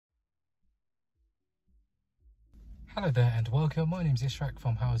Hello there and welcome, my name is Ishrak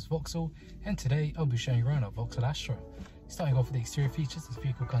from Howard's Vauxhall, and today I'll be showing you around our Vauxhall Astra. Starting off with the exterior features, this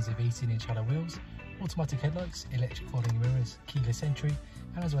vehicle comes with 18-inch alloy wheels, automatic headlights, electric folding mirrors, keyless entry,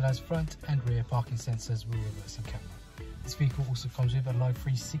 and as well as front and rear parking sensors with reversing camera. This vehicle also comes with a live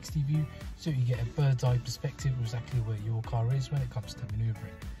 360 view, so you get a bird's eye perspective of exactly where your car is when it comes to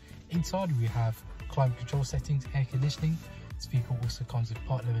manoeuvring. Inside we have climate control settings, air conditioning. This vehicle also comes with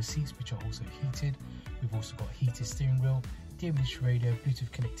part leather seats which are also heated. We've also got a heated steering wheel, DAB radio, Bluetooth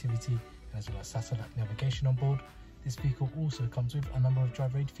connectivity, and as well as satellite navigation on board. This vehicle also comes with a number of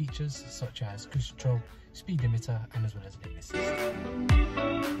driver aid features such as cruise control, speed limiter, and as well as lane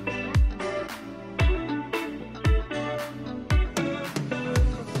assist.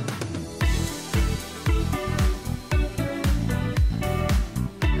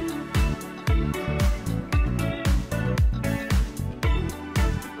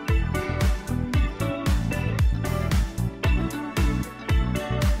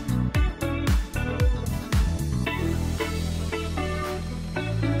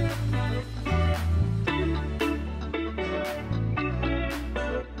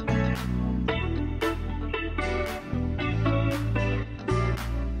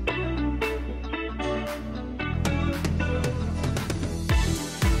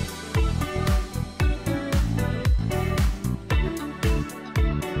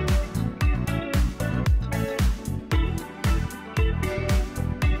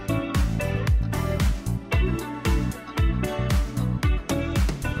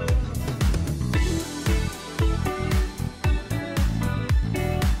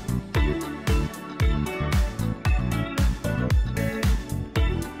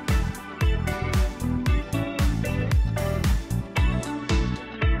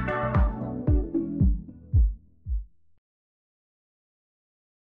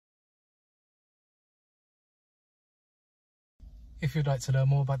 If you'd like to learn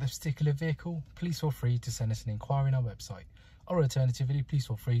more about this particular vehicle, please feel free to send us an inquiry on our website, or alternatively, please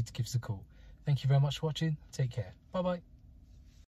feel free to give us a call. Thank you very much for watching. Take care. Bye bye.